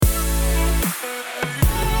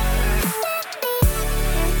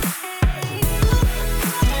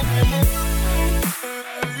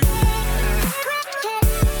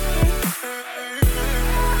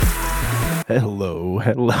Hello,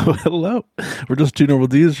 hello, hello. We're just two normal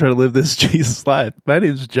dudes trying to live this Jesus life. My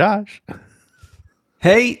name's Josh.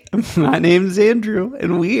 Hey, my name's Andrew,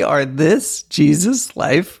 and we are This Jesus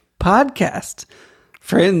Life podcast.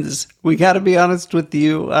 Friends, we got to be honest with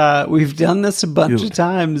you. We've done this a bunch of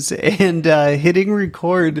times, and hitting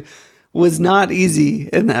record was not easy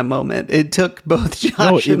in that moment. It took both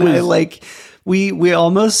Josh and I, we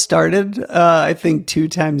almost started, I think, 2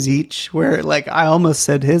 times each, where I almost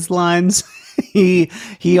said his lines. He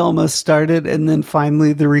almost started, and then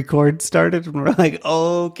finally the record started, and we're like,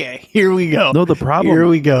 okay, here we go. No, here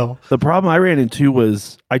we go. The problem I ran into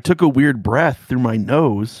was I took a weird breath through my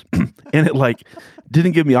nose, and it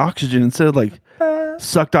didn't give me oxygen. Instead of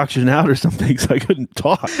sucked oxygen out or something, so I couldn't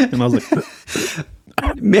talk. And I was like,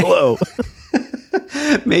 hello.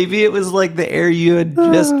 Maybe it was like the air you had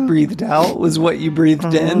just breathed out was what you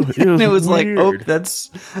breathed in. And it was weird. like, oh, that's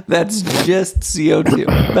just CO2.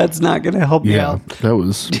 That's not going to help you out. That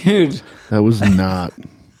was, dude. That was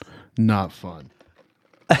not fun.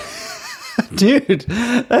 Dude,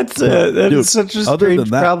 that's such a strange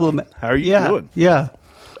problem. How are you doing? Yeah.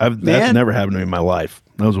 That's never happened to me in my life.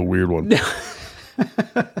 That was a weird one.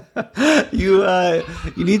 You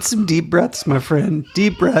need some deep breaths, my friend.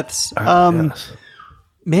 Deep breaths. Yes.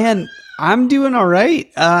 Man, I'm doing all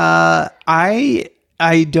right. I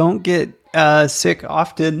don't get sick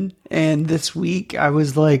often, and this week I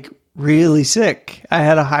was really sick. I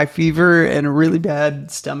had a high fever and a really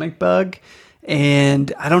bad stomach bug,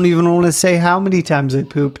 and I don't even want to say how many times I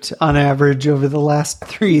pooped on average over the last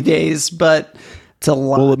 3 days, but it's a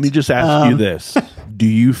lot. Well, let me just ask you this. Do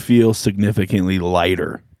you feel significantly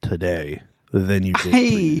lighter today than you did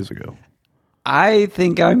 3 days ago? I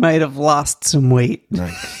think I might have lost some weight.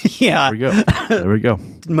 Nice. Yeah. There we go.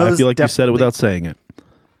 I feel like you said it without saying it.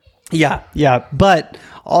 Yeah. But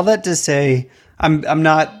all that to say, I'm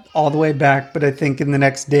not all the way back, but I think in the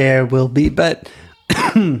next day I will be. But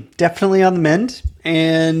definitely on the mend.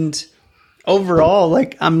 And overall,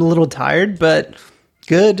 I'm a little tired, but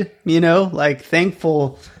good,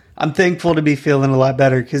 thankful. I'm thankful to be feeling a lot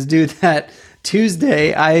better because, dude, that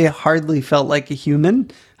Tuesday, I hardly felt like a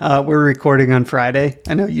human. We're recording on Friday.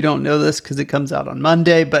 I know you don't know this because it comes out on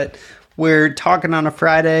Monday, but we're talking on a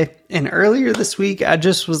Friday. And earlier this week, I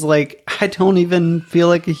just was like, I don't even feel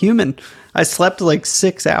like a human. I slept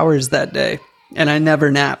 6 hours that day, and I never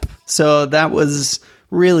nap. So that was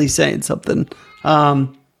really saying something. But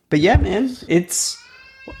yeah, man, it's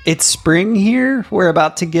spring here. We're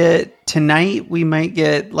about to get, tonight, we might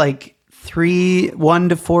get 1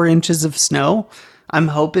 to 4 inches of snow. I'm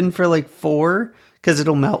hoping for 4 because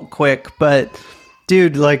it'll melt quick. But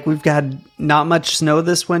dude, we've got not much snow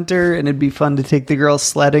this winter, and it'd be fun to take the girls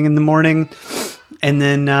sledding in the morning. And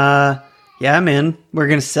then, yeah, man, we're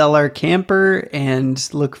going to sell our camper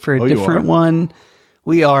and look for a different one.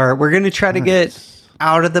 We are. We're going to try to get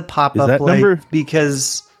out of the pop-up light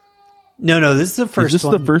because... No, this is the first one. Is this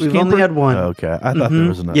the first We've camper? only had one. Oh, okay. I thought there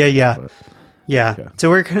was another. Yeah. But... Yeah. Okay.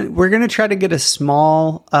 So we're going to try to get a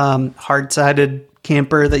small, hard-sided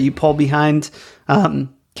camper that you pull behind.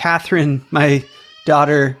 Catherine, my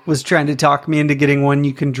daughter, was trying to talk me into getting one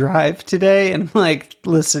you can drive today. And I'm like,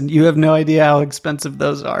 listen, you have no idea how expensive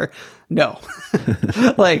those are. No.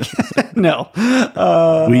 No.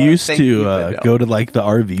 We used to go to the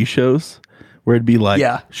RV shows where it'd be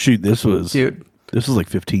shoot, this was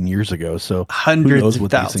 15 years ago. So hundreds who knows of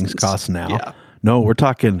what thousands. These things cost now? Yeah. No, we're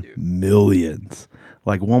talking millions.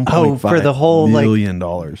 $1.5 million.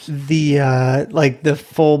 The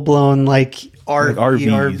full blown RV,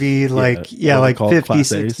 RV, 50,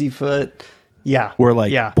 60 foot. Yeah.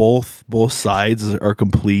 Where both sides are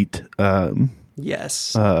complete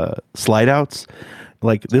yes. Slide outs.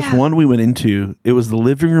 This one we went into, it was the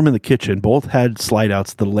living room and the kitchen. Both had slide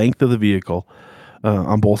outs the length of the vehicle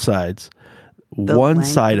on both sides. One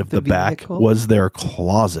side of the back was their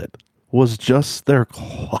closet. Was just their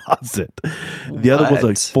closet. The other was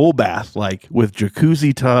a full bath, with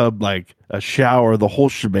jacuzzi tub, a shower, the whole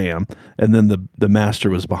shebang, and then the master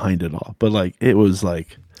was behind it all. But it was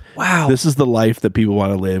wow, this is the life that people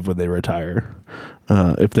want to live when they retire,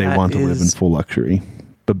 if they want to live in full luxury,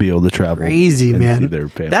 but be able to travel. Crazy, man. See their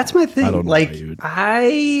family. That's my thing.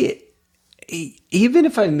 Even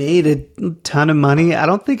if I made a ton of money, I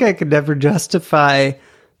don't think I could ever justify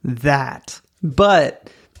that. But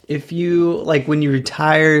if you when you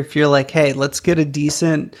retire, if you're hey, let's get a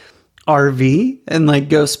decent RV and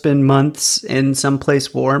go spend months in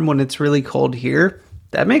someplace warm when it's really cold here,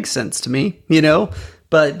 that makes sense to me,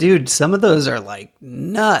 But dude, some of those are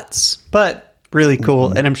nuts, but really cool.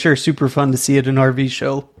 Mm-hmm. And I'm sure super fun to see at an RV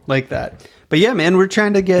show like that. But yeah, man, we're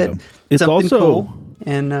trying to get it's something also cool.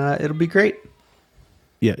 and it'll be great.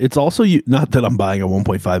 Yeah, it's also not that I'm buying a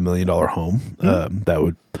 $1.5 million home. That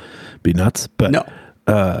would be nuts. But no.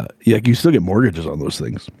 Yeah, you still get mortgages on those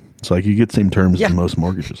things. It's like you get same terms as most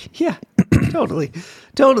mortgages. Yeah, totally.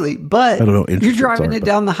 But I don't know, you're driving it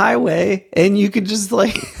down the highway and you could just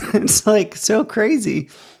like, it's like so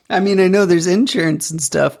crazy. I mean, I know there's insurance and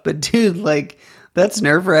stuff, but dude, like that's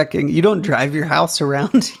nerve wracking. You don't drive your house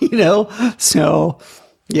around, you know? So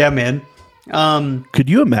yeah, man. Could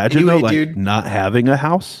you imagine anyway, though, like dude, not having a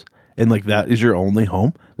house and like that is your only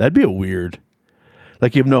home? That'd be a weird,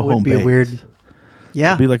 like you have no home base. Weird.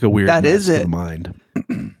 Yeah. It'd be like a weird that is it. Mind.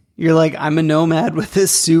 You're like, I'm a nomad with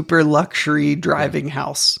this super luxury driving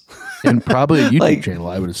house. And probably a YouTube channel,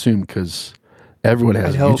 I would assume, because everyone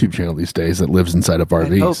has a YouTube channel these days that lives inside of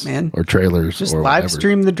RVs or trailers. Just or live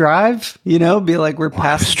stream the drive, you know, be like, we're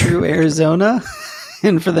passing through Arizona.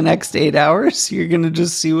 And for the next 8 hours, you're going to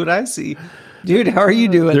just see what I see. Dude, how are you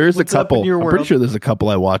doing? There's a couple. I'm pretty sure there's a couple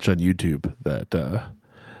I watch on YouTube that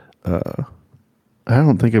I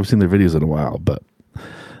don't think I've seen their videos in a while, but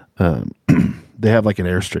they have like an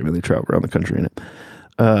Airstream and they travel around the country in it.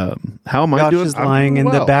 How am I doing? Josh is lying in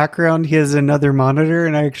the background. He has another monitor,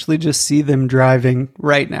 and I actually just see them driving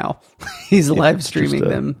right now. He's live streaming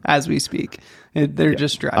them as we speak. They're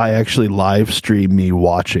just driving. I actually live stream me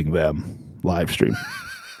watching them live stream.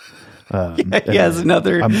 He has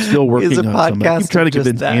another. I'm still working on something. I keep trying to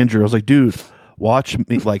convince Andrew. I was like, dude, watch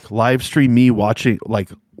me, like live stream me watching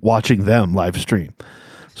them live stream,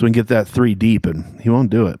 so we can get that 3 deep. And he won't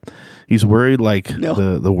do it. He's worried like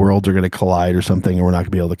the worlds are going to collide or something, and we're not going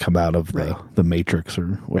to be able to come out of the Matrix or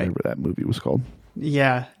whatever that movie was called.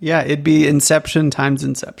 Yeah, it'd be Inception times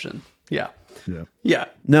Inception. Yeah.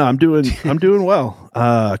 No, I'm doing well.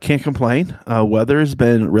 Can't complain. Weather has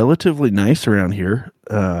been relatively nice around here,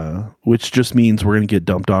 which just means we're going to get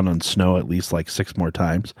dumped on snow at least like 6 more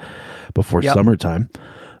times before summertime.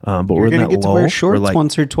 But we're going to get to wear shorts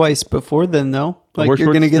once or twice before then, though. Like you're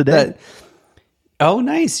going to get that. Oh,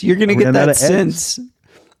 nice. You're going to get that since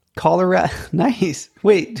Colorado. Nice.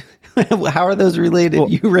 Wait, how are those related? Well,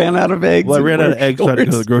 you ran out of eggs. Well, I ran out of eggs, so I had to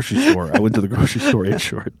go to the grocery store. I went to the grocery store in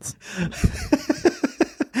shorts.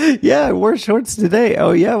 Yeah, I wore shorts today.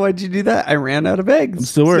 Oh, yeah. Why'd you do that? I ran out of eggs. I'm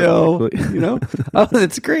still wearing so, you know,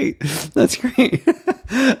 that's great. That's great.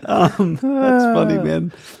 That's funny,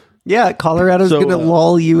 man. Yeah, Colorado's going to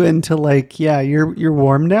lull you into like, you're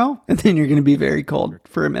warm now, and then you're going to be very cold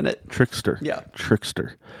for a minute. Trickster.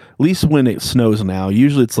 At least when it snows now,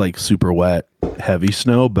 usually it's like super wet, heavy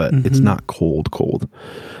snow, but it's not cold.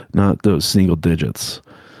 Not those single digits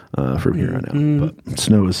from here on out. But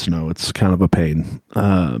snow is snow. It's kind of a pain.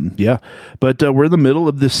 But we're in the middle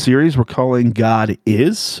of this series we're calling God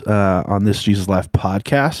Is on this Jesus Life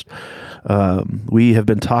podcast. We have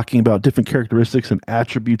been talking about different characteristics and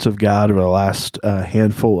attributes of God over the last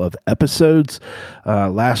handful of episodes.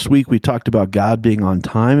 Last week, we talked about God being on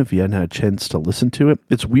time, if you hadn't had a chance to listen to it.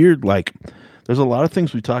 It's weird, like, there's a lot of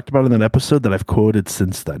things we talked about in that episode that I've quoted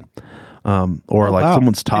since then.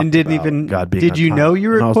 Someone's talked about God being on time. Did you know you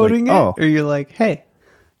were quoting it? Or you're like, hey.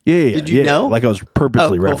 Yeah. Did you know? Like I was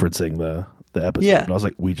purposely referencing the episode. Yeah. But I was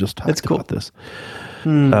like, we just talked about this.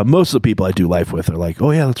 Most of the people I do life with are like,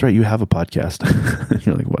 oh yeah, that's right, you have a podcast.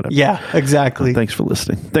 You're like, whatever. Yeah, exactly. Thanks for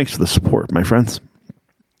listening. Thanks for the support, my friends.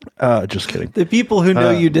 Just kidding. The people who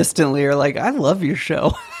know you distantly are like, I love your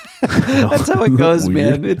show. That's how it goes,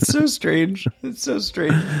 man. It's so strange.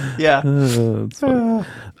 Yeah. That's funny.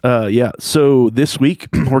 So this week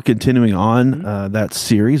we're continuing on that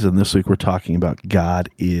series, and this week we're talking about God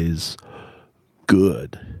is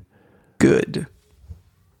good.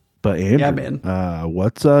 But Andrew,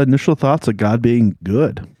 what's initial thoughts of God being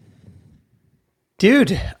good?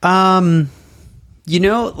 Dude, I'll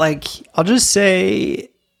just say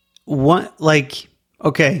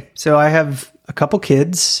okay, so I have a couple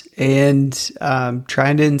kids and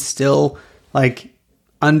trying to instill like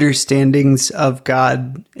understandings of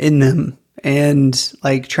God in them and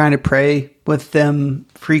like trying to pray with them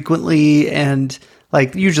frequently, and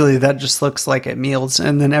like usually that just looks like at meals,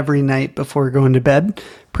 and then every night before going to bed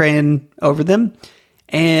praying over them.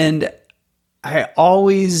 And I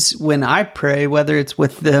always, when I pray, whether it's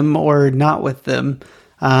with them or not with them,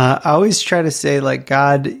 I always try to say like,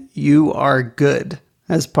 God, you are good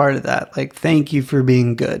as part of that. Like, thank you for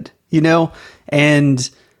being good, you know? And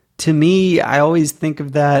to me, I always think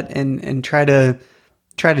of that and try to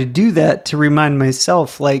do that to remind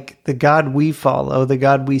myself, like the God we follow, the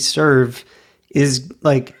God we serve is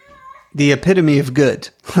like the epitome of good.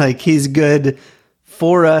 Like he's good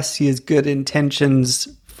for us. He has good intentions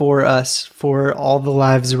for us, for all the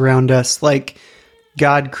lives around us. Like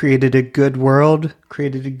God created a good world,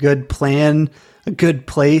 created a good plan, a good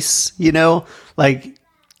place, like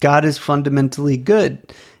God is fundamentally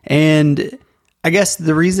good. And I guess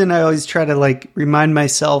the reason I always try to like remind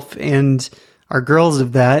myself and our girls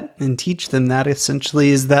of that and teach them that essentially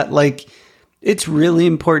is that like it's really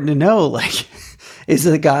important to know, like, is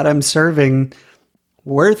the God I'm serving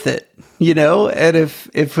worth it? And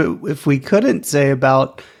if we couldn't say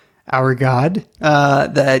about our God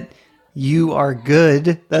that you are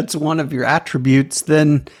good, that's one of your attributes,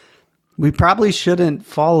 then we probably shouldn't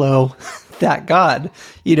follow that God.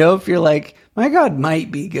 If you're like, my God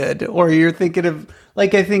might be good, or you're thinking of,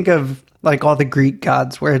 like, I think of like all the Greek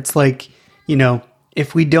gods where it's like,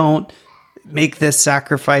 if we don't make this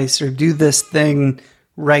sacrifice or do this thing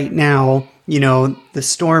right now, the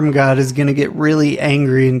storm god is going to get really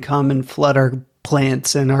angry and come and flood our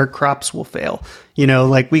plants and our crops will fail.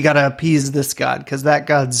 Like we got to appease this god because that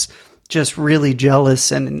god's just really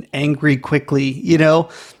jealous and angry quickly,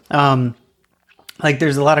 like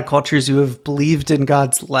there's a lot of cultures who have believed in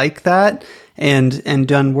gods like that and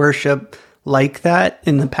done worship like that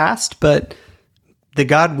in the past. But the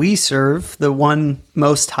God we serve, the one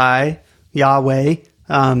most high, Yahweh,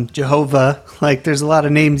 Jehovah, like there's a lot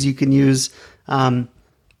of names you can use,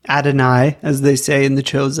 Adonai, as they say in The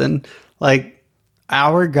Chosen, like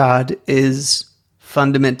our God is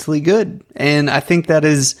fundamentally good. And I think that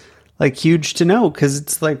is like huge to know because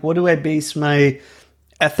it's like, what do I base my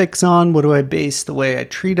ethics on? What do I base the way I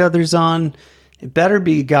treat others on? It better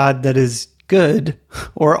be God that is good,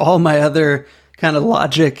 or all my other kind of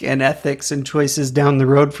logic and ethics and choices down the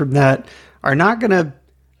road from that are not gonna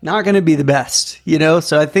be the best,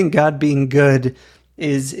 So I think God being good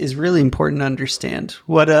is really important to understand.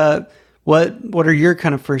 What are your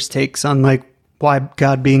kind of first takes on like why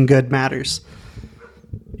God being good matters?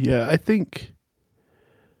 Yeah, I think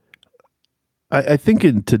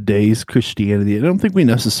in today's Christianity, I don't think we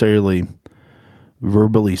necessarily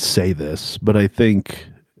verbally say this, but I think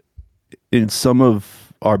in some of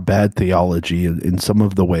our bad theology, in some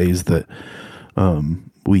of the ways that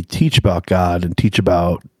we teach about God and teach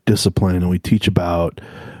about discipline and we teach about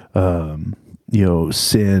sin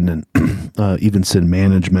and even sin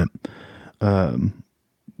management,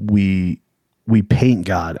 we paint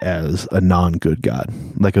God as a non-good God,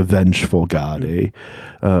 like a vengeful God,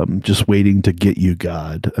 just waiting to get you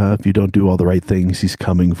God. If you don't do all the right things, he's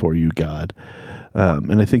coming for you, God.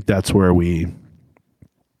 And I think that's where we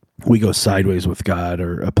go sideways with God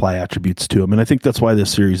or apply attributes to him. And I think that's why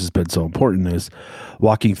this series has been so important, is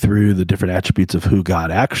walking through the different attributes of who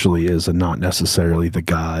God actually is and not necessarily the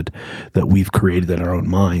God that we've created in our own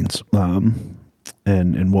minds,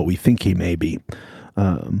 and what we think he may be.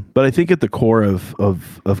 But I think at the core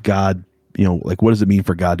of God, like what does it mean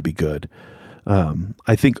for God to be good?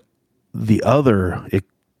 I think the other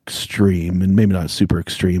extreme, and maybe not super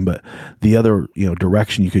extreme, but the other,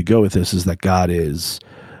 direction you could go with this is that God is,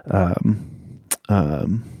 that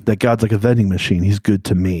God's like a vending machine. He's good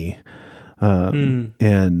to me.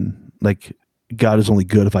 And like God is only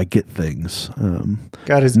good if I get things.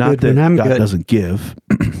 God is not good that when I'm God good. doesn't give.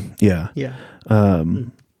 Yeah. Yeah.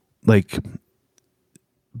 Like,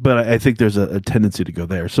 but I think there's a tendency to go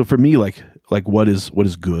there. So for me, like what is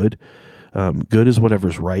good? Good is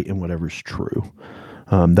whatever's right and whatever's true.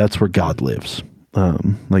 That's where God lives.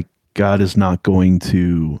 Like God is not going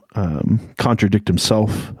to contradict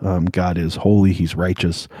himself. God is holy. He's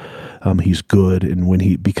righteous. He's good.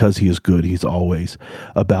 And because he is good, he's always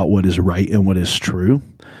about what is right and what is true.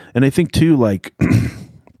 And I think too, like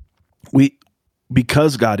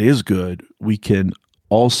because God is good, we can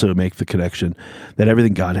also make the connection that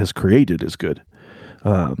everything God has created is good.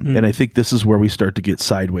 And I think this is where we start to get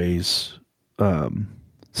sideways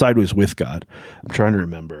with God. I'm trying to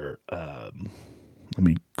remember. Let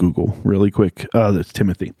me Google really quick. That's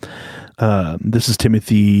Timothy. This is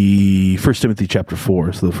Timothy, 1 Timothy chapter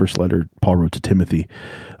 4. So the first letter Paul wrote to Timothy.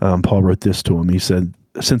 Paul wrote this to him. He said,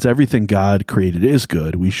 since everything God created is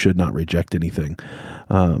good, we should not reject anything.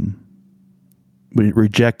 We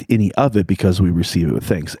reject any of it because we receive it with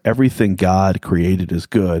thanks. Everything God created is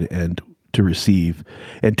good and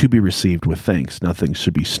to be received with thanks. Nothing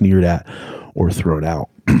should be sneered at or thrown out.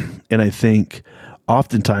 And I think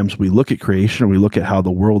oftentimes we look at creation, we look at how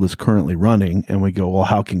the world is currently running, and we go, well,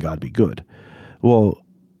 how can God be good? Well,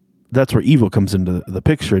 that's where evil comes into the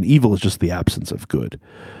picture, and evil is just the absence of good.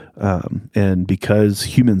 And because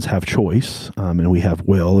humans have choice, and we have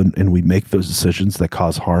will, and we make those decisions that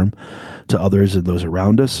cause harm to others and those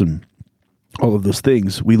around us, and all of those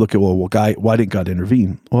things, we look at, well, why didn't God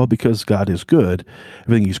intervene? Well, because God is good.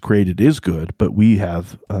 Everything he's created is good, but we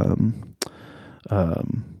have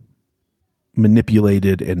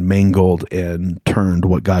manipulated and mangled and turned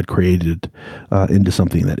what God created into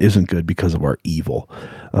something that isn't good because of our evil.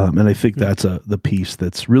 And I think that's the piece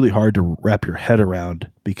that's really hard to wrap your head around,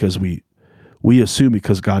 because we assume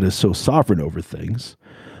because God is so sovereign over things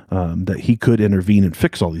that he could intervene and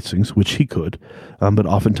fix all these things, which he could. But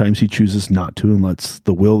oftentimes he chooses not to and lets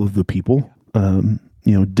the will of the people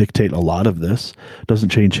dictate a lot of this. Doesn't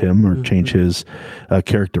change him or change his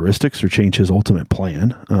characteristics or change his ultimate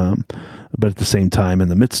plan. But at the same time, in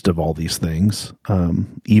the midst of all these things,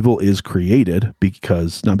 evil is created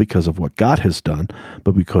not because of what God has done,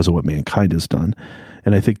 but because of what mankind has done.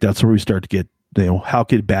 And I think that's where we start to get, how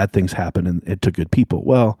could bad things happen and to good people?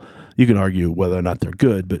 Well, you can argue whether or not they're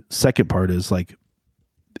good, but second part is like,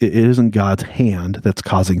 it isn't God's hand that's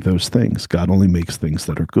causing those things. God only makes things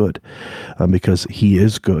that are good because he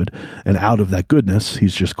is good. And out of that goodness,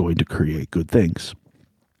 he's just going to create good things.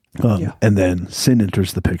 And then sin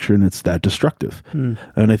enters the picture, and it's that destructive.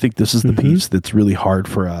 And I think this is the piece that's really hard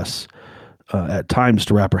for us at times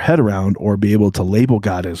to wrap our head around or be able to label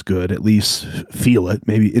God as good, at least feel it.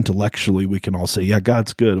 Maybe intellectually we can all say, yeah,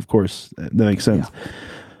 God's good. Of course, that makes sense. Yeah.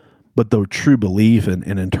 But the true belief and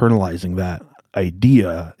internalizing that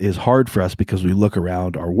idea is hard for us because we look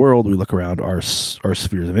around our world, we look around our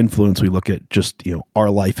spheres of influence, we look at just our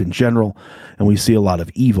life in general, and we see a lot of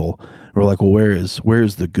evil. We're like, well, where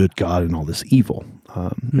is the good God in all this evil?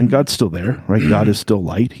 And God's still there, right? God is still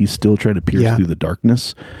light. He's still trying to pierce through the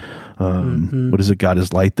darkness. What is it? God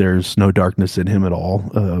is light. There's no darkness in him at all.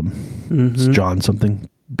 It's John something,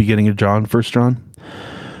 beginning of John, 1 John.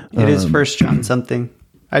 It is 1 John something.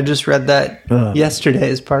 I just read that yesterday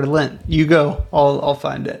as part of Lent. You go. I'll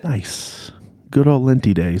find it. Nice. Good old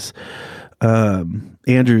Lenty days.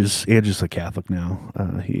 Andrew's a Catholic now.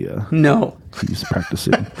 No. He's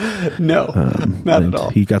practicing. No, not at all.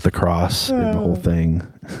 He got the cross and the whole thing.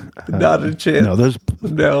 Not a chance.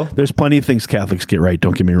 There's plenty of things Catholics get right.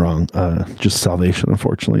 Don't get me wrong. Just salvation,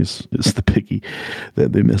 unfortunately, is the piggy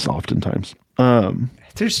that they miss oftentimes.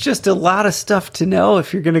 There's just a lot of stuff to know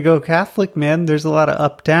if you're going to go Catholic, man. There's a lot of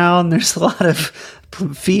up, down. There's a lot of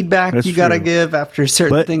feedback you got to give after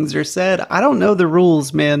certain things are said. I don't know the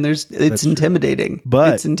rules, man. It's intimidating.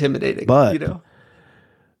 It's intimidating. But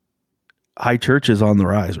high church is on the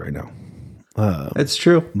rise right now. It's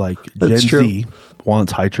true. Like Gen Z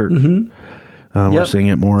wants high church. We're seeing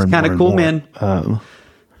it more and more. Kind of cool, man.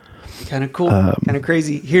 Kind of cool, kind of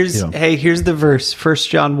crazy. Here's the verse, 1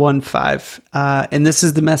 John 1:5. And this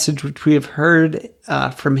is the message which we have heard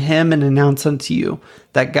from him and announce unto you,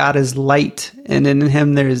 that God is light, and in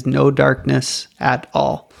him there is no darkness at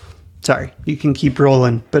all. Sorry, you can keep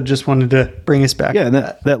rolling, but just wanted to bring us back. Yeah, and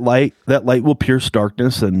that light will pierce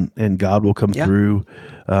darkness, and God will come through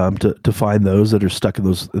to find those that are stuck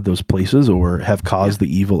in those places or have caused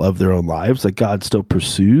the evil of their own lives. That God still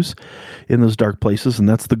pursues in those dark places, and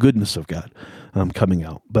that's the goodness of God coming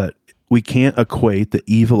out. But we can't equate the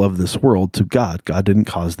evil of this world to God. God didn't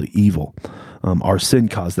cause the evil. Our sin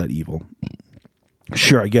caused that evil.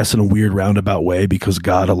 Sure, I guess in a weird roundabout way, because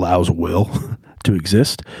God allows will to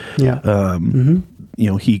exist. Yeah.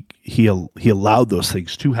 He allowed those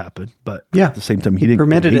things to happen, but at the same time, he didn't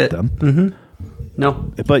permitted create them.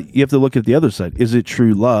 No. But you have to look at the other side. Is it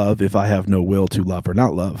true love if I have no will to love or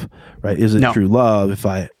not love? Right? Is it true love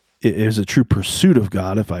is it true pursuit of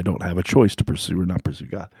God if I don't have a choice to pursue or not pursue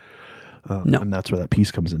God? No. And that's where that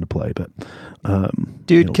piece comes into play. But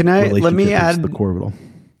dude, let me add the core of it all.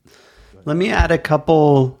 Let me add a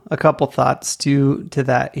couple thoughts to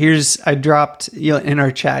that. I dropped in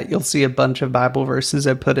our chat, you'll see a bunch of Bible verses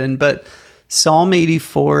I put in, but Psalm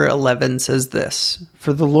 84:11 says this: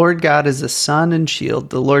 "For the Lord God is a sun and shield.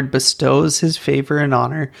 The Lord bestows his favor and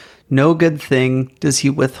honor. No good thing does he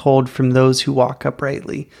withhold from those who walk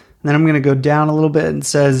uprightly." And then I'm going to go down a little bit and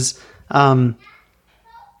says, Psalm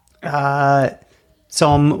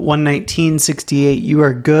 119:68, "You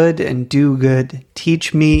are good and do good.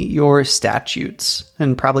 Teach me your statutes."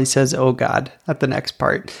 And probably says, "Oh God," at the next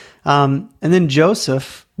part. And then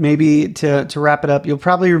Joseph, maybe to wrap it up, you'll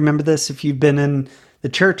probably remember this if you've been in the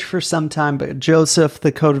church for some time, but Joseph,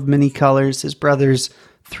 the coat of many colors, his brothers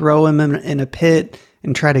throw him in a pit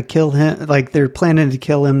and try to kill him. Like they're planning to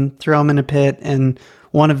kill him, throw him in a pit, and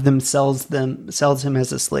one of them sells him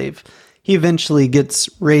as a slave. He eventually gets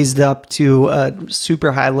raised up to a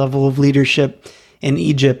super high level of leadership in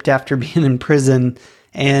Egypt after being in prison.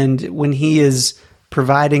 And when he is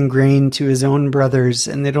providing grain to his own brothers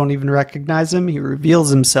and they don't even recognize him, he reveals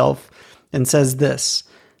himself and says this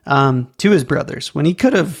to his brothers when he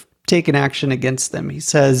could have taken action against them. He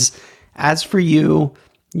says, "As for you,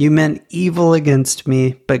 you meant evil against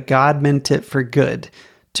me, but God meant it for good,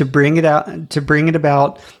 to bring it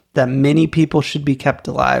about that many people should be kept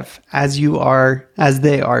alive as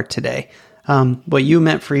they are today. What you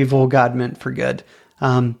meant for evil, God meant for good.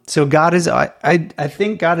 So God is, I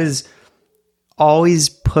think God is always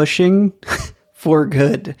pushing for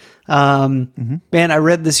good. Man, I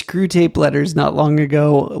read the Screw Tape Letters not long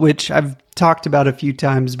ago, which I've talked about a few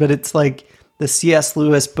times, but it's like the C.S.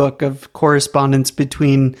 Lewis book of correspondence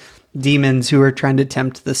between demons who are trying to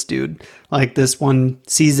tempt this dude, like this one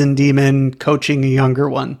seasoned demon coaching a younger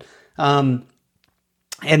one. And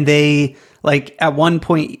they, like, at one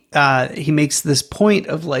point, he makes this point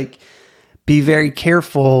of, like, be very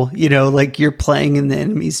careful, like you're playing in the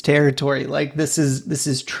enemy's territory. Like this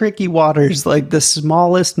is tricky waters, like the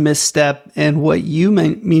smallest misstep and what you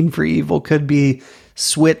mean for evil could be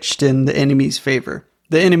switched in the enemy's favor.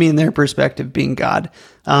 The enemy in their perspective being God.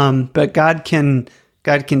 But God can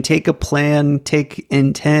take a plan, take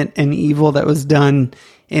intent and evil that was done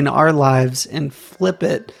in our lives and flip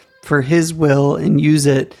it for his will and use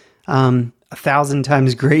it 1,000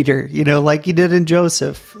 times greater, like he did in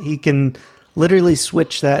Joseph. He can literally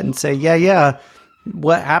switch that and say, yeah,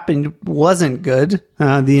 what happened wasn't good.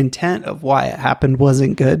 The intent of why it happened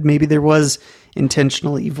wasn't good. Maybe there was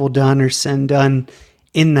intentional evil done or sin done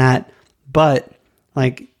in that, but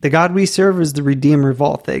like the God we serve is the Redeemer of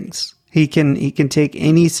all things. He can take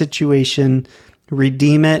any situation,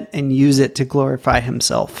 redeem it, and use it to glorify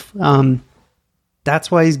himself.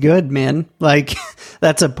 That's why he's good, man. Like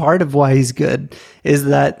that's a part of why he's good, is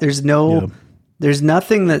that there's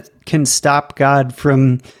nothing that can stop God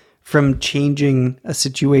from changing a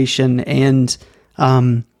situation and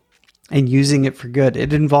using it for good.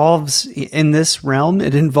 It involves, in this realm,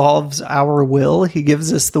 it involves our will. He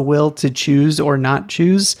gives us the will to choose or not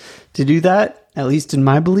choose to do that, at least in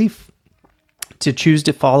my belief, to choose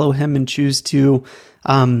to follow him and choose to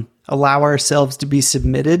allow ourselves to be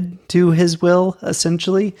submitted to his will,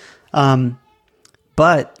 essentially.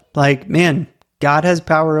 But like, man, God has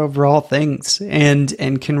power over all things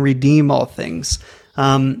and can redeem all things.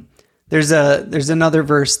 There's another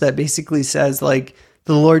verse that basically says, like,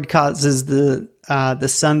 the Lord causes the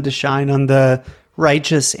sun to shine on the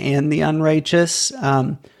righteous and the unrighteous.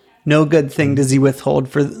 No good thing does he withhold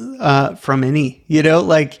from any.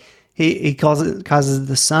 Like he causes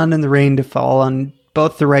the sun and the rain to fall on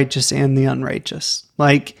both the righteous and the unrighteous.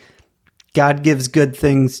 Like God gives good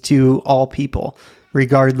things to all people,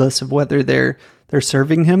 regardless of whether they're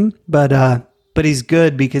serving him, but he's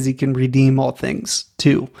good because he can redeem all things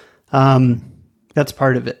too. That's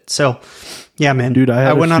part of it. So yeah, man, dude,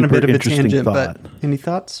 I went on a bit of a tangent, thought. but any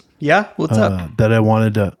thoughts? Yeah. What's up? That I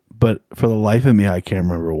wanted to, but for the life of me, I can't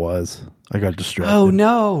remember what it was. I got distracted. Oh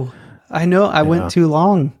no. I know I went too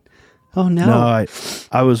long. Oh no. No,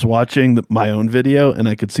 I was watching my own video and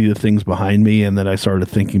I could see the things behind me, and then I started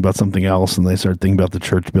thinking about something else, and I started thinking about the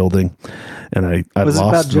church building, and I was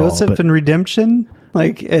lost it about Joseph and redemption,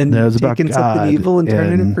 like, and it was taking about something evil and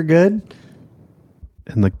turning it for good,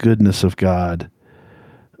 and the goodness of God.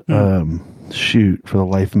 Shoot, for the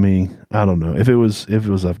life of me, I don't know if it was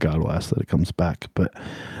of God. We'll ask that it comes back, but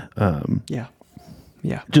yeah.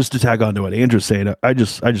 Just to tag on to what Andrew's saying, I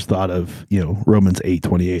just thought of Romans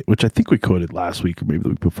 8:28, which I think we quoted last week or maybe the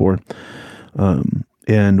week before,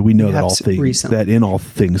 and we know that in all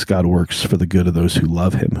things God works for the good of those who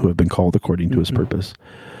love Him, who have been called according to His purpose.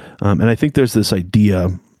 And I think there's this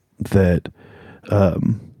idea that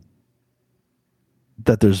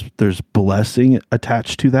that there's blessing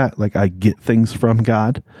attached to that, like I get things from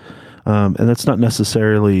God. And that's not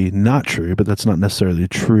necessarily not true, but that's not necessarily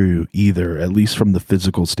true either, at least from the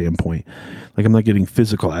physical standpoint. Like I'm not getting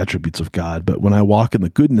physical attributes of God, but when I walk in the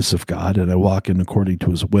goodness of God and I walk in according to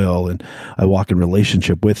His will and I walk in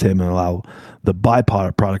relationship with Him and allow the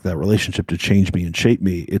byproduct of that relationship to change me and shape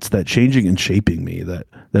me, it's that changing and shaping me that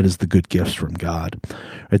is the good gifts from God.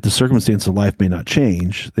 Right? The circumstance of life may not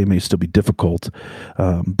change. They may still be difficult,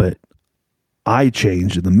 but I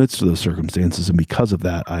change in the midst of those circumstances, and because of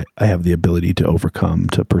that, I have the ability to overcome,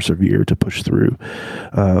 to persevere, to push through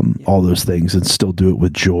all those things, and still do it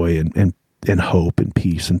with joy and hope and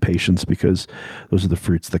peace and patience, because those are the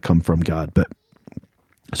fruits that come from God. But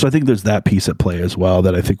so I think there's that piece at play as well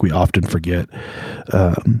that I think we often forget,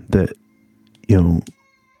 that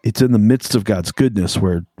it's in the midst of God's goodness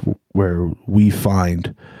where we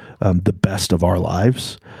find the best of our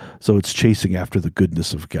lives. So it's chasing after the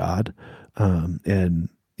goodness of God. And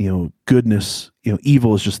goodness,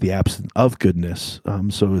 evil is just the absence of goodness.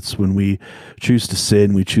 So it's when we choose to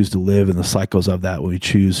sin, we choose to live in the cycles of that, when we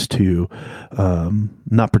choose to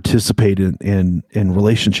not participate in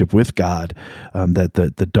relationship with God, that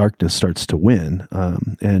the darkness starts to win.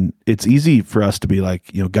 And it's easy for us to be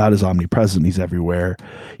like, God is omnipresent. He's everywhere.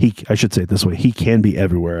 I should say it this way. He can be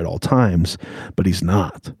everywhere at all times, but he's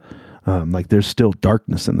not. Like there's still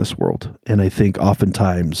darkness in this world. And I think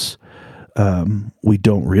oftentimes we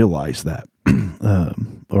don't realize that,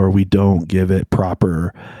 or we don't give it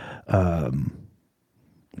proper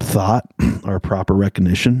thought or proper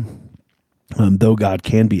recognition. Though God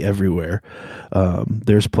can be everywhere,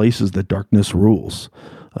 there's places that darkness rules,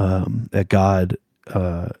 that God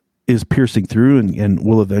is piercing through and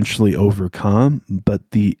will eventually overcome.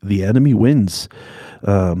 But the enemy wins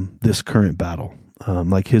this current battle.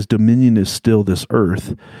 Like his dominion is still this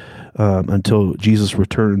earth until Jesus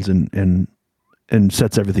returns and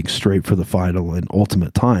sets everything straight for the final and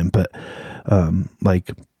ultimate time. But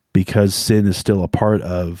because sin is still a part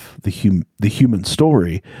of the human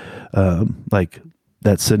story,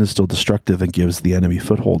 that sin is still destructive and gives the enemy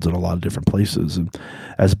footholds in a lot of different places. And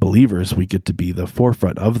as believers, we get to be the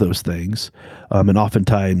forefront of those things. And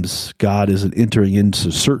oftentimes God isn't entering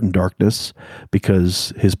into certain darkness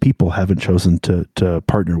because his people haven't chosen to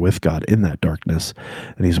partner with God in that darkness.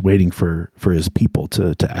 And he's waiting for his people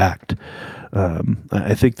to act.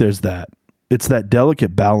 I think there's it's that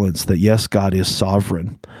delicate balance that, yes, God is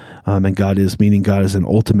sovereign, and God is in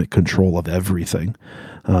ultimate control of everything.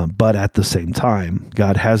 But at the same time,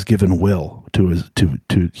 God has given will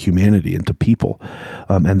to humanity and to people,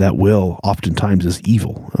 and that will oftentimes is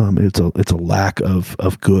evil. It's a lack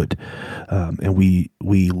of good, and we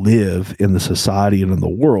live in the society and in the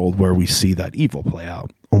world where we see that evil play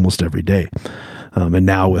out almost every day. And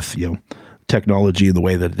now with technology and the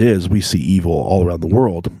way that it is, we see evil all around the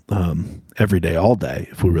world, every day, all day,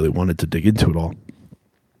 if we really wanted to dig into it all.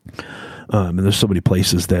 And there's so many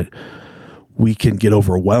places that we can get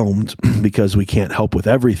overwhelmed because we can't help with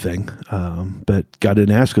everything. But God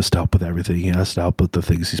didn't ask us to help with everything. He asked to help with the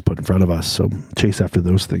things he's put in front of us. So chase after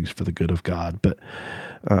those things for the good of God. But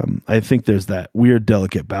I think there's that weird,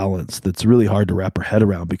 delicate balance that's really hard to wrap our head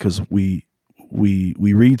around, because we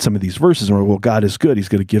read some of these verses and we're, well, God is good. He's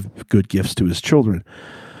going to give good gifts to his children.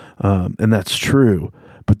 And that's true.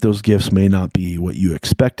 But those gifts may not be what you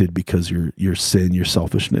expected because your sin, your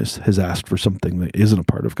selfishness has asked for something that isn't a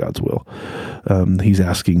part of God's will. He's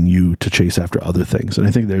asking you to chase after other things. And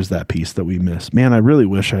I think there's that piece that we miss. Man, I really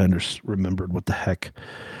wish I remembered what the heck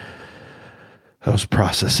I was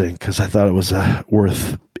processing, because I thought it was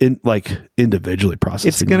worth individually processing.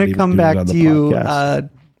 It's going to come back to you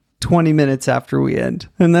 20 minutes after we end,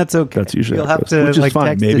 and that's okay. That's usually you'll have to, which is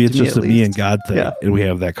fine. Maybe it's just a me and God thing, and we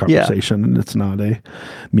have that conversation, and it's not a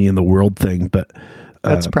me and the world thing. But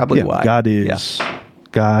that's probably why God is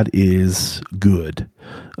good. God is good.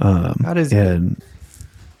 And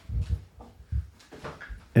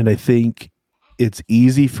I think it's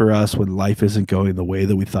easy for us when life isn't going the way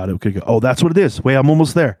that we thought it could go. Oh, that's what it is. Wait, I'm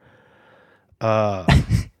almost there.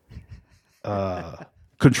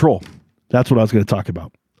 Control. That's what I was going to talk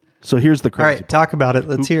about. So here's the crazy. All right, talk about it.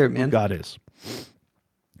 Let's hear it, man. God is.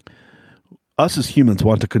 Us as humans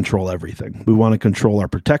want to control everything. We want to control our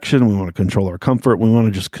protection. We want to control our comfort. We want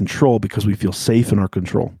to just control because we feel safe in our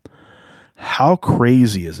control. How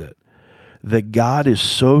crazy is it that God is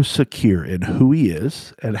so secure in who he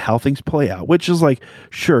is and how things play out, which is like,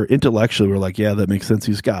 sure, intellectually, we're like, yeah, that makes sense.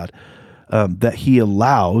 He's God. That he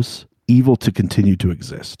allows evil to continue to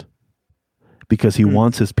exist because he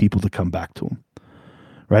wants his people to come back to him.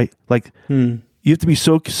 Right? Like you have to be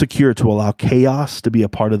so secure to allow chaos to be a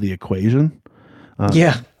part of the equation. And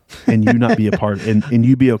you not be a part, and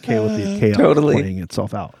you be okay with the chaos playing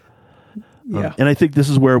itself out. And I think this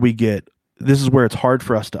is where it's hard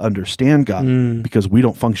for us to understand God, because we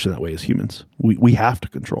don't function that way as humans. We have to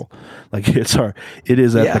control. Like it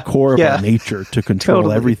is at the core of our nature to control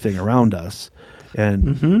everything around us.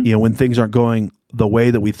 And when things aren't going the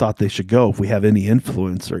way that we thought they should go, if we have any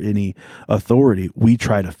influence or any authority, we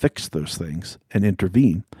try to fix those things and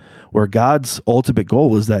intervene. Where God's ultimate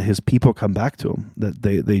goal is that his people come back to him, that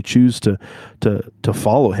they choose to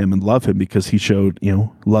follow him and love him, because he showed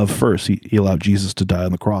love first. He allowed Jesus to die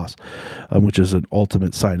on the cross, which is an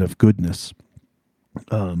ultimate sign of goodness.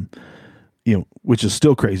 Which is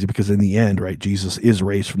still crazy, because in the end, right, Jesus is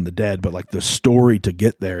raised from the dead, but like the story to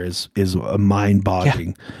get there is a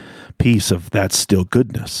mind-boggling piece of that's still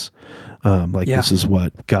goodness. This is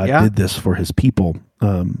what God did this for his people.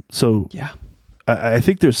 I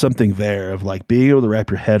think there's something there of like being able to wrap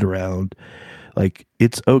your head around Like,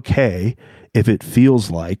 it's okay if it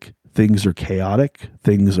feels like things are chaotic,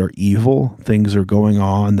 things are evil, things are going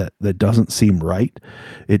on that doesn't seem right.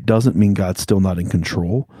 It doesn't mean God's still not in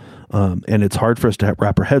control. And it's hard for us to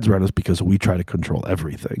wrap our heads around this because we try to control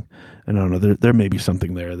everything. And I don't know, there may be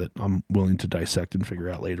something there that I'm willing to dissect and figure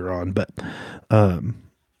out later on. But I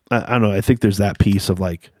don't know. I think there's that piece of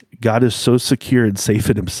like, God is so secure and safe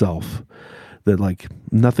in himself that like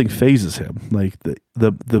nothing phases him. Like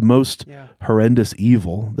the most horrendous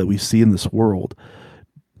evil that we see in this world,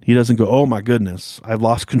 he doesn't go, oh my goodness, I've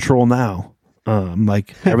lost control now.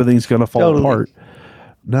 Like everything's going to fall apart.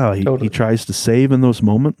 No, he tries to save in those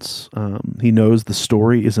moments. He knows the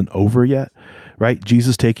story isn't over yet, right?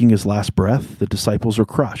 Jesus taking his last breath, the disciples are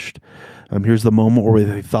crushed. Here's the moment where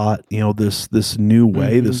they thought, this new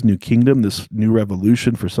way, this new kingdom, this new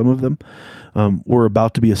revolution for some of them, were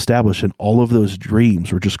about to be established, and all of those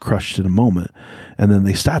dreams were just crushed in a moment. And then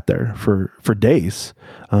they sat there for days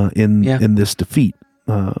in this defeat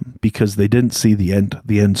because they didn't see the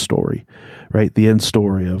end story, right? The end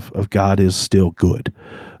story of God is still good.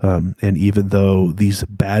 And even though these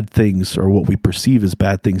bad things, or what we perceive as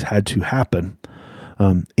bad things, had to happen,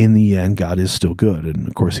 in the end, God is still good. And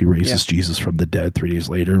of course, he raises Jesus from the dead 3 days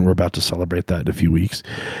later, and we're about to celebrate that in a few weeks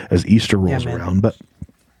as Easter rolls around. But,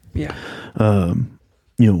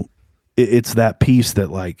 it's that piece that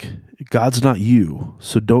like, God's not you.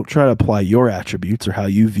 So don't try to apply your attributes or how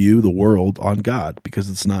you view the world on God, because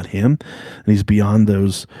it's not him, and he's beyond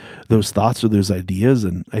those thoughts or those ideas.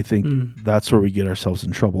 And I think that's where we get ourselves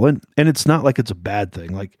in trouble. And it's not like it's a bad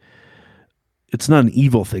thing. Like, it's not an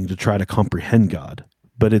evil thing to try to comprehend God,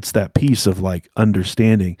 but it's that piece of like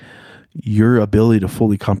understanding your ability to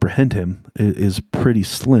fully comprehend him is pretty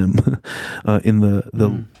slim in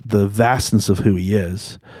the vastness of who he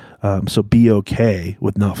is. So be okay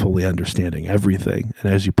with not fully understanding everything.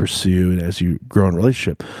 And as you pursue and as you grow in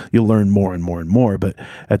relationship, you'll learn more and more and more. But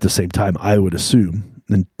at the same time, I would assume,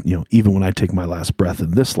 and even when I take my last breath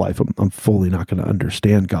in this life, I'm fully not going to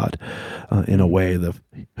understand God in a way of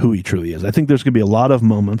who he truly is. I think there's going to be a lot of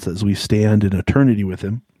moments as we stand in eternity with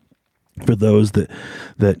him, for those that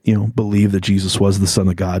believe that Jesus was the Son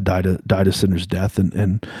of God, died a sinner's death,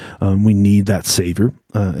 and we need that Savior.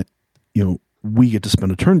 We get to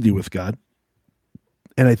spend eternity with God,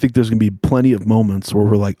 and I think there's going to be plenty of moments where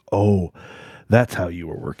we're like, oh, that's how you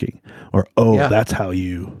were working, or that's how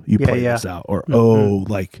you played this out, or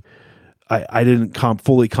like I didn't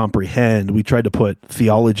fully comprehend. We tried to put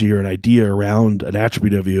theology or an idea around an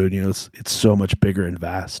attribute of you, and it's so much bigger and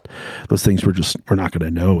vast. Those things we're not going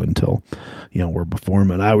to know until we're before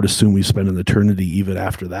him. And I would assume we spend an eternity even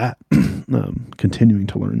after that, continuing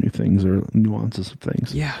to learn new things or nuances of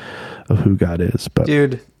things, of who God is. But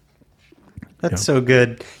dude, that's so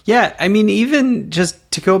good. Yeah, I mean, even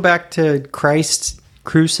just to go back to Christ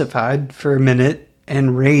crucified for a minute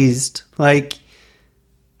and raised, like,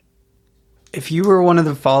 if you were one of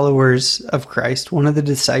the followers of Christ, one of the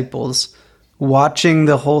disciples, watching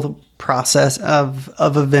the whole process of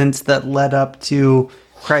events that led up to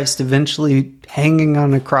Christ eventually hanging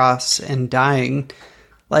on a cross and dying,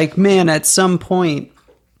 like, man, at some point,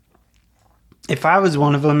 if I was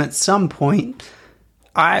one of them, at some point,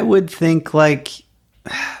 I would think, like,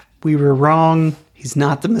 we were wrong. He's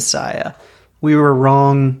not the Messiah. We were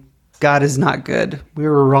wrong. God is not good. We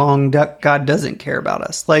were wrong. God doesn't care about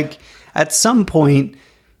us. Like, at some point,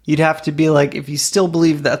 you'd have to be like, if you still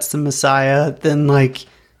believe that's the Messiah, then like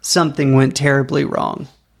something went terribly wrong.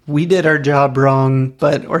 We did our job wrong,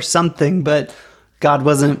 but God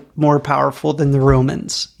wasn't more powerful than the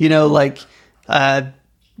Romans.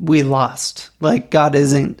 We lost. Like, God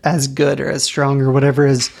isn't as good or as strong or whatever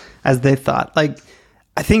as they thought. Like,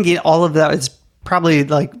 I think all of that is probably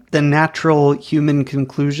like the natural human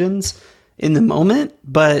conclusions in the moment,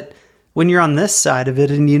 but when you're on this side of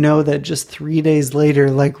it and you know that just 3 days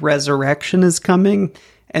later, like, resurrection is coming,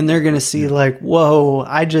 and they're going to see like, whoa,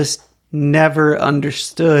 I just never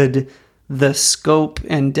understood the scope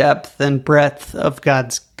and depth and breadth of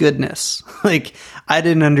God's goodness. Like, I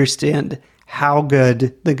didn't understand how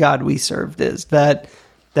good the God we served is, that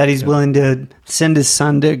he's willing to send his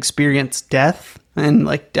son to experience death, and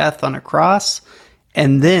like death on a cross,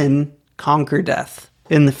 and then conquer death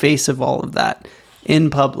in the face of all of that,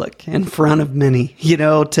 in public, in front of many,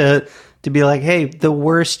 to be like, hey, the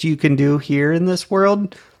worst you can do here in this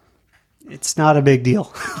world, it's not a big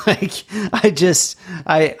deal. Like,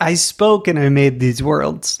 I spoke and I made these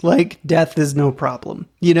worlds. Like, death is no problem,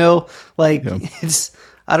 it's,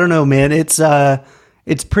 I don't know, man.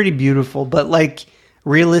 It's pretty beautiful, but like,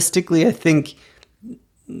 realistically, I think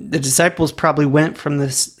the disciples probably went from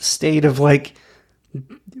this state of like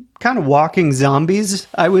kind of walking zombies,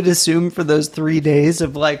 I would assume, for those 3 days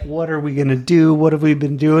of like, what are we going to do? What have we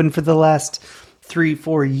been doing for the last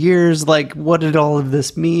 3-4 years? Like, what did all of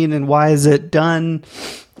this mean and why is it done?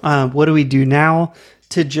 What do we do now?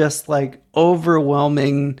 To just like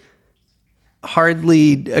overwhelming,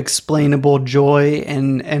 hardly explainable joy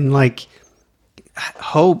and like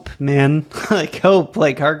hope, man. Like hope.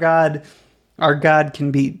 Like our God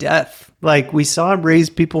can beat death. Like we saw him raise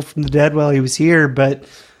people from the dead while he was here, but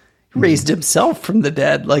he raised himself from the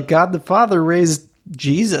dead. Like God the Father raised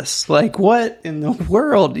Jesus. Like what in the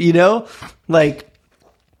world, you know? Like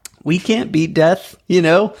we can't beat death, you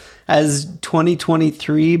know, as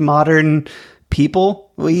 2023 modern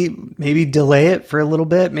people. We maybe delay it for a little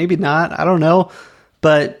bit, maybe not. I don't know.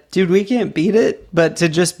 But dude, we can't beat it. But to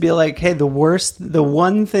just be like, hey, the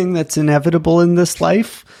one thing that's inevitable in this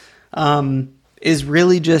life is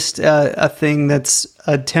really just a thing that's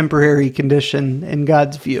a temporary condition in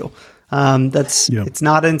God's view. It's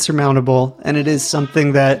not insurmountable. And it is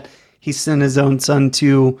something that he sent his own son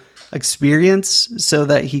to experience so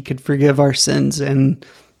that he could forgive our sins and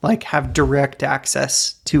like have direct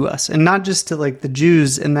access to us, and not just to like the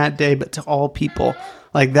Jews in that day, but to all people.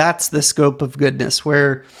 Like that's the scope of goodness,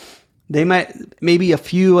 where maybe a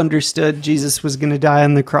few understood Jesus was going to die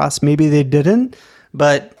on the cross. Maybe they didn't,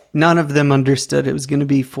 but none of them understood it was going to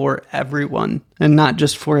be for everyone and not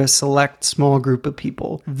just for a select small group of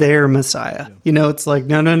people, their Messiah. Yeah. You know, it's like,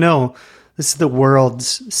 no. This is the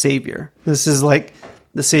world's savior. This is like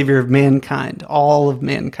the savior of mankind, all of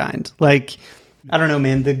mankind. Like, I don't know,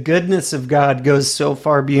 man, the goodness of God goes so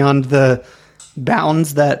far beyond the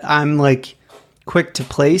bounds that I'm like quick to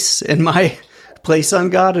place in my place on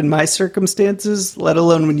God in my circumstances, let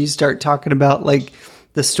alone when you start talking about like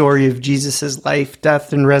the story of Jesus's life,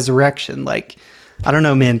 death, and resurrection. Like, I don't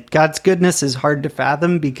know, man, God's goodness is hard to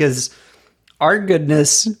fathom because our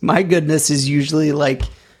goodness, my goodness is usually like,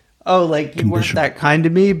 oh, like you weren't that kind to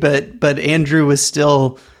me, but Andrew was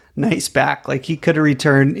still nice back. Like he could have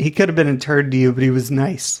returned, he could have been interred to you, but he was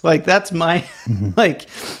nice. Like that's my, like,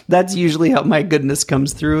 that's usually how my goodness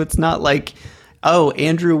comes through. It's not like, oh,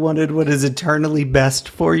 Andrew wanted what is eternally best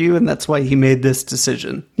for you, and that's why he made this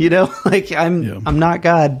decision. You know, like I'm not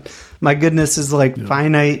God. My goodness is like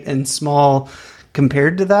finite and small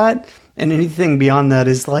compared to that. And anything beyond that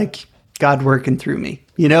is like God working through me,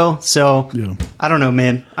 you know? So I don't know,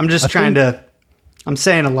 man. I'm just I'm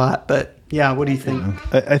saying a lot, but yeah. What do you think?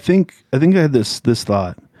 I think I had this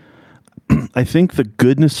thought. I think the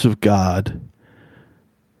goodness of God,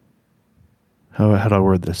 how do I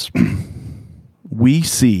word this? We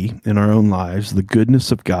see in our own lives the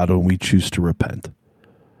goodness of God when we choose to repent.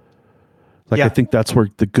 I think that's where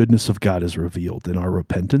the goodness of God is revealed in our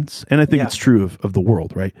repentance. And I think it's true of the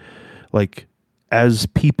world, right? Like as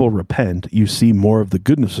people repent, you see more of the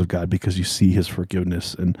goodness of God because you see his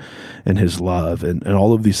forgiveness and his love and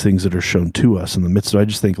all of these things that are shown to us in the midst of. I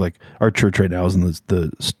just think like our church right now is in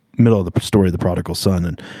the middle of the story of the prodigal son.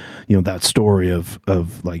 And, you know, that story of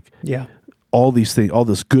like, all these things, all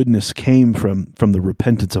this goodness came from the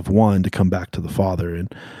repentance of one to come back to the Father.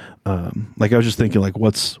 And like I was just thinking, like,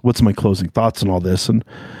 what's my closing thoughts on all this? And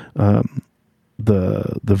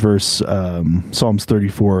the verse Psalms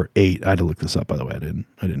 34:8. I had to look this up, by the way. I didn't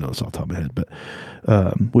know this off the top of my head, but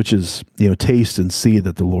which is, you know, taste and see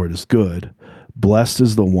that the Lord is good. Blessed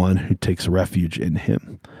is the one who takes refuge in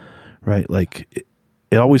Him. Right, like.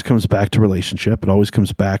 It always comes back to relationship. It always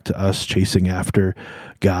comes back to us chasing after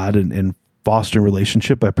God and fostering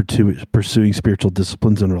relationship by pursuing spiritual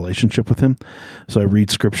disciplines in relationship with him. So I read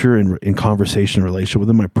scripture in conversation, relationship with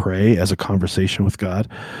him. I pray as a conversation with God.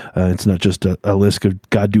 It's not just a list of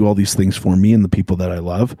God, do all these things for me and the people that I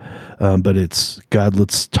love. But it's God,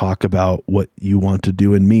 let's talk about what you want to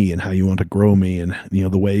do in me and how you want to grow me. And, you know,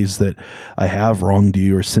 the ways that I have wronged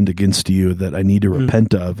you or sinned against you that I need to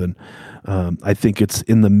repent of. And, I think it's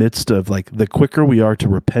in the midst of like the quicker we are to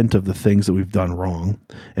repent of the things that we've done wrong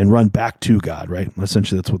and run back to God, right?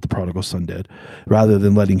 Essentially, that's what the prodigal son did, rather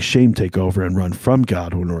than letting shame take over and run from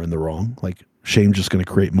God when we're in the wrong. Like shame's just going to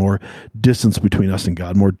create more distance between us and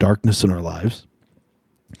God, more darkness in our lives.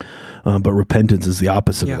 But repentance is the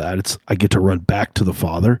opposite of that. I get to run back to the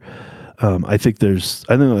Father. I think there's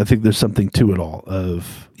something to it all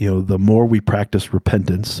of, you know, the more we practice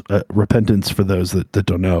repentance for those that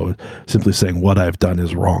don't know, simply saying what I've done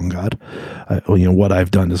is wrong, God. You know, what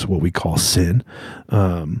I've done is what we call sin.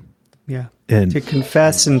 And to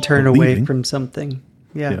confess and turn away from something.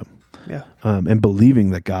 And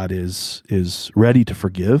believing that God is ready to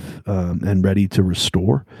forgive and ready to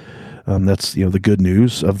restore. That's, the good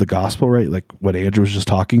news of the gospel, right? Like what Andrew was just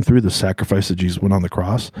talking through, the sacrifice that Jesus went on the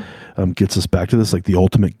cross, gets us back to this, like the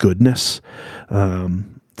ultimate goodness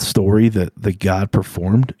story that God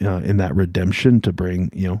performed in that redemption to bring,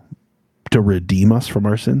 to redeem us from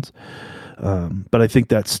our sins. But I think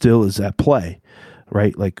that still is at play,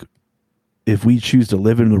 right? Like if we choose to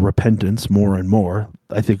live in repentance more and more,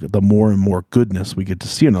 I think the more and more goodness we get to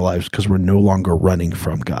see in our lives, because we're no longer running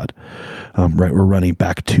from God, right? We're running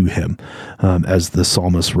back to him, as the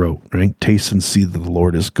psalmist wrote, right? Taste and see that the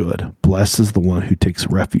Lord is good. Blessed is the one who takes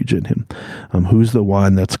refuge in him. Who's the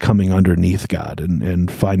one that's coming underneath God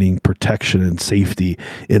and finding protection and safety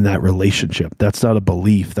in that relationship? That's not a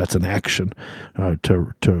belief, that's an action.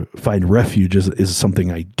 To find refuge is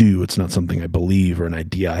something I do. It's not something I believe or an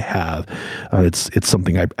idea I have. It's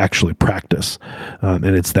something I actually practice.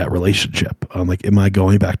 And it's that relationship. Like, am I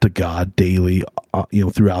going back to God daily,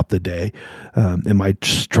 throughout the day? Am I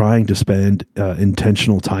just trying to spend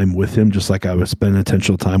intentional time with him, just like I would spend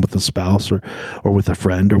intentional time with a spouse or with a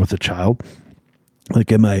friend or with a child?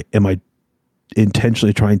 Like, am I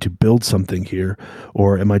intentionally trying to build something here,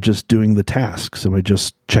 or am I just doing the tasks? Am I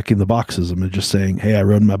just checking the boxes? Am I just saying, hey, I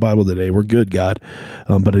read my Bible today, we're good, God,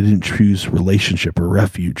 but I didn't choose relationship or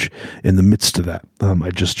refuge in the midst of that.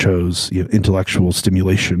 I just chose intellectual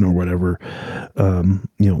stimulation or whatever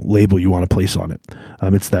label you want to place on it.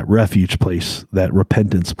 It's that refuge place, that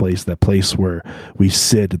repentance place, that place where we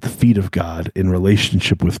sit at the feet of God in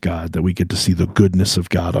relationship with God, that we get to see the goodness of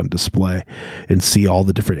God on display and see all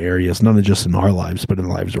the different areas, not just in our lives, but in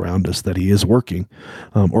the lives around us, that he is working,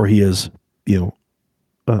 or he is,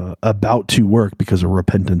 about to work, because a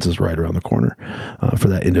repentance is right around the corner for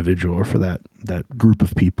that individual or for that group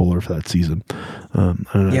of people or for that season. I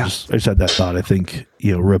don't know, I just had that thought. I think,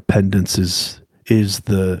 repentance is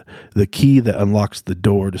the key that unlocks the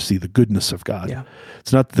door to see the goodness of God. Yeah.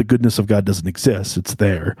 It's not that the goodness of God doesn't exist. It's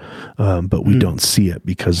there, but we don't see it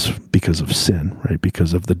because of sin, right?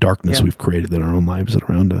 Because of the darkness we've created in our own lives and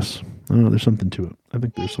around us. I don't know, there's something to it. I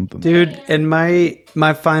think there's something. Dude, and my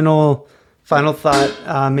final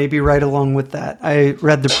thought, maybe right along with that, I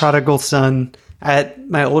read The Prodigal Son at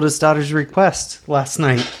my oldest daughter's request last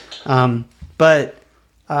night.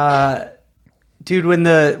 Dude, when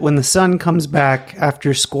the son comes back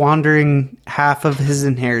after squandering half of his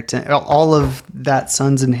inheritance, all of that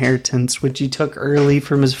son's inheritance, which he took early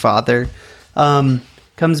from his father,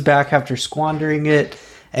 comes back after squandering it,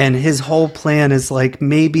 and his whole plan is like,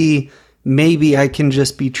 maybe I can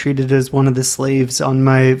just be treated as one of the slaves on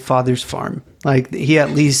my father's farm. Like, he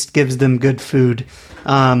at least gives them good food,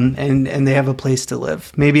 and they have a place to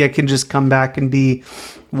live. Maybe I can just come back and be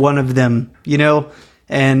one of them,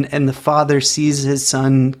 And the father sees his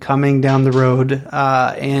son coming down the road,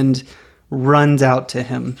 and runs out to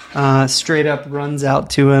him, straight up runs out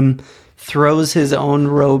to him, throws his own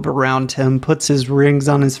robe around him, puts his rings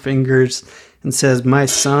on his fingers, and says, "My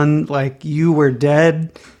son, like, you were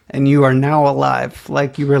dead and you are now alive.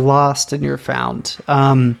 Like, you were lost and you're found.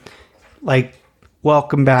 Like,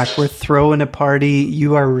 welcome back. We're throwing a party.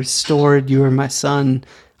 You are restored. You are my son.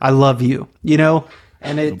 I love you."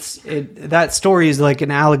 And that story is like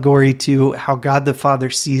an allegory to how God the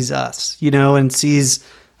Father sees us, and sees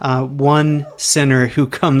one sinner who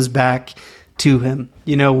comes back to him,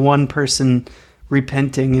 one person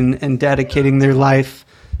repenting and dedicating their life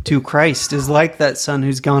to Christ is like that son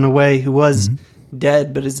who's gone away, who was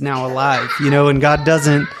dead but is now alive, and God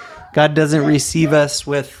doesn't receive us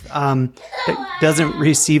with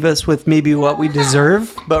maybe what we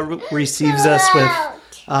deserve, but receives us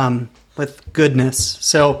with goodness.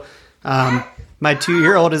 So my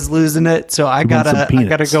 2-year-old is losing it, so I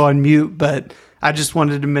gotta go on mute, but I just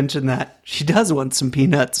wanted to mention that she does want some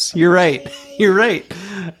peanuts. You're right.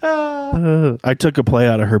 I took a play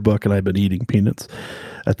out of her book, and I've been eating peanuts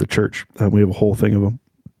at the church. We have a whole thing of them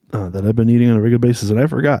that I've been eating on a regular basis, and I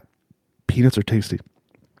forgot. Peanuts are tasty.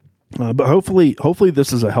 But hopefully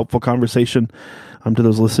this is a helpful conversation to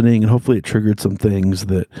those listening, and hopefully it triggered some things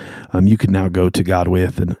that you can now go to God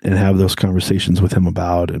with and have those conversations with him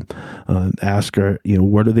about, and ask her,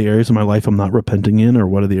 what are the areas of my life I'm not repenting in, or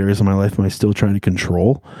what are the areas of my life am I still trying to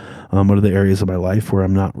control? What are the areas of my life where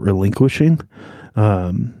I'm not relinquishing?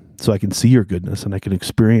 So I can see your goodness, and I can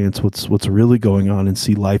experience what's really going on and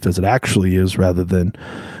see life as it actually is, rather than,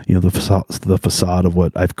 the facade of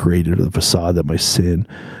what I've created, or the facade that my sin,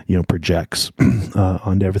 projects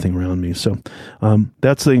onto everything around me. So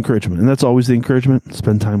that's the encouragement, and that's always the encouragement.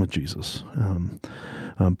 Spend time with Jesus.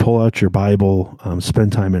 Pull out your Bible,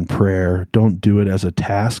 spend time in prayer. Don't do it as a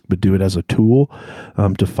task, but do it as a tool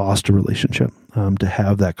to foster relationship. to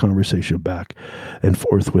have that conversation back and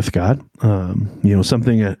forth with God.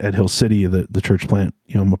 Something at Hill City, the church plant,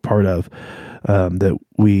 I'm a part of, that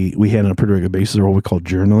we hand on a pretty regular basis are what we call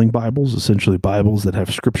journaling Bibles, essentially Bibles that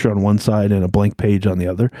have scripture on one side and a blank page on the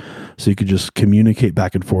other. So you could just communicate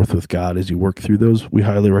back and forth with God as you work through those. We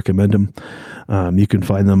highly recommend them. You can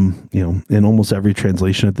find them, in almost every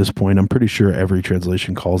translation at this point. I'm pretty sure every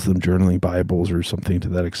translation calls them journaling Bibles or something to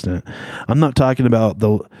that extent. I'm not talking about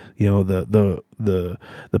the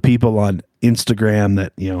people on Instagram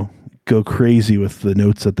that, go crazy with the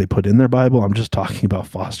notes that they put in their Bible. I'm just talking about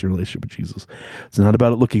fostering a relationship with Jesus. It's not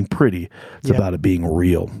about it looking pretty. It's about it being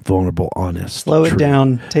real, vulnerable, honest. Slow it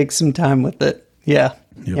down. Take some time with it. Yeah.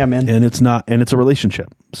 Yep. Yeah, man. And it's a relationship.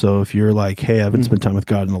 So if you're like, hey, I haven't spent time with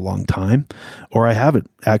God in a long time, or I haven't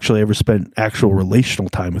actually ever spent actual relational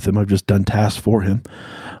time with him, I've just done tasks for him.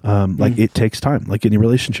 It takes time, like any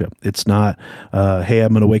relationship. It's not, hey,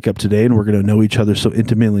 I'm going to wake up today and we're going to know each other so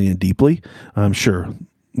intimately and deeply. Sure.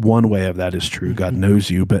 One way of that is true. God knows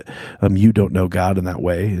you, but you don't know God in that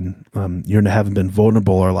way. And you haven't been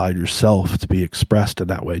vulnerable or allowed yourself to be expressed in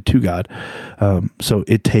that way to God. So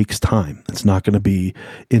it takes time. It's not going to be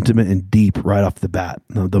intimate and deep right off the bat.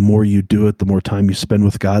 The more you do it, the more time you spend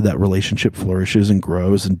with God, that relationship flourishes and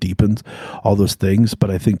grows and deepens, all those things.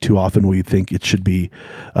 But I think too often we think it should be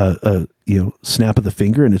snap of the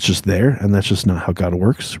finger and it's just there. And that's just not how God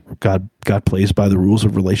works. God plays by the rules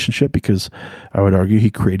of relationship, because I would argue he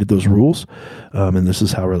created those rules. And this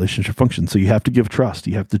is how relationship functions. So you have to give trust.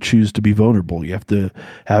 You have to choose to be vulnerable. You have to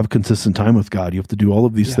have consistent time with God. You have to do all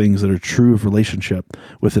of these things that are true of relationship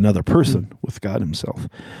with another person, with God himself.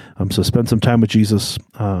 So spend some time with Jesus,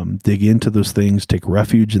 dig into those things, take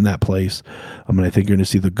refuge in that place. And I think you're going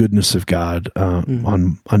to see the goodness of God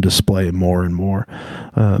on display more and more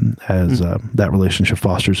as that relationship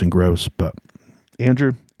fosters and grows. But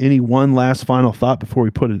Andrew, any one last final thought before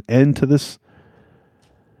we put an end to this?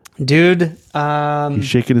 Dude, he's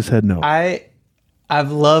shaking his head no.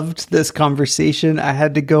 I've loved this conversation. I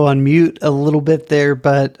had to go on mute a little bit there,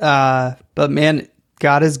 but man,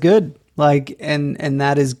 God is good. And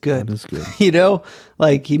that is good. That is good. He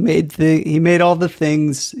made all the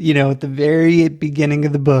things, at the very beginning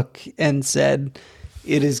of the book and said,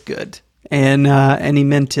 it is good. And he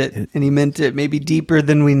meant it. And he meant it maybe deeper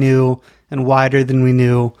than we knew and wider than we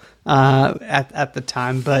knew at the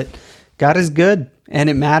time. But God is good, and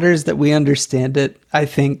it matters that we understand it. I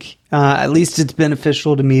think at least it's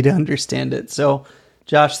beneficial to me to understand it. So,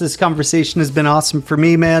 Josh, this conversation has been awesome for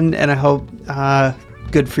me, man, and I hope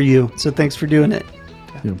good for you. So thanks for doing it.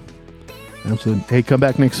 Yeah. Absolutely. Hey, come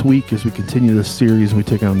back next week as we continue this series and we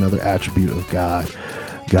take on another attribute of God.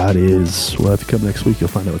 God is. Well, if you come next week, you'll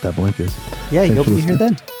find out what that blank is. Yeah, you'll be here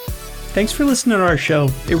then. Thanks for listening to our show.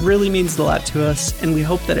 It really means a lot to us, and we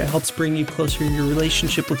hope that it helps bring you closer in your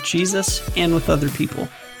relationship with Jesus and with other people.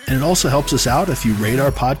 And it also helps us out if you rate our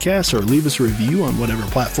podcast or leave us a review on whatever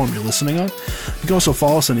platform you're listening on. You can also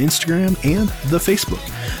follow us on Instagram and the Facebook.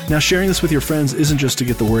 Now, sharing this with your friends isn't just to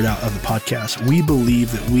get the word out of the podcast. We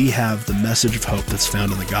believe that we have the message of hope that's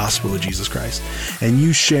found in the gospel of Jesus Christ. And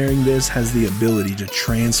you sharing this has the ability to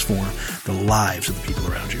transform the lives of the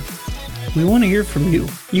people around you. We want to hear from you.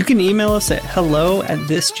 You can email us at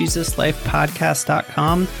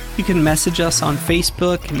hello@thisjesuslifepodcast.com. You can message us on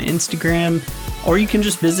Facebook and Instagram, or you can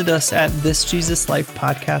just visit us at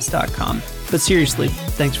thisjesuslifepodcast.com. But seriously,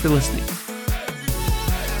 thanks for listening.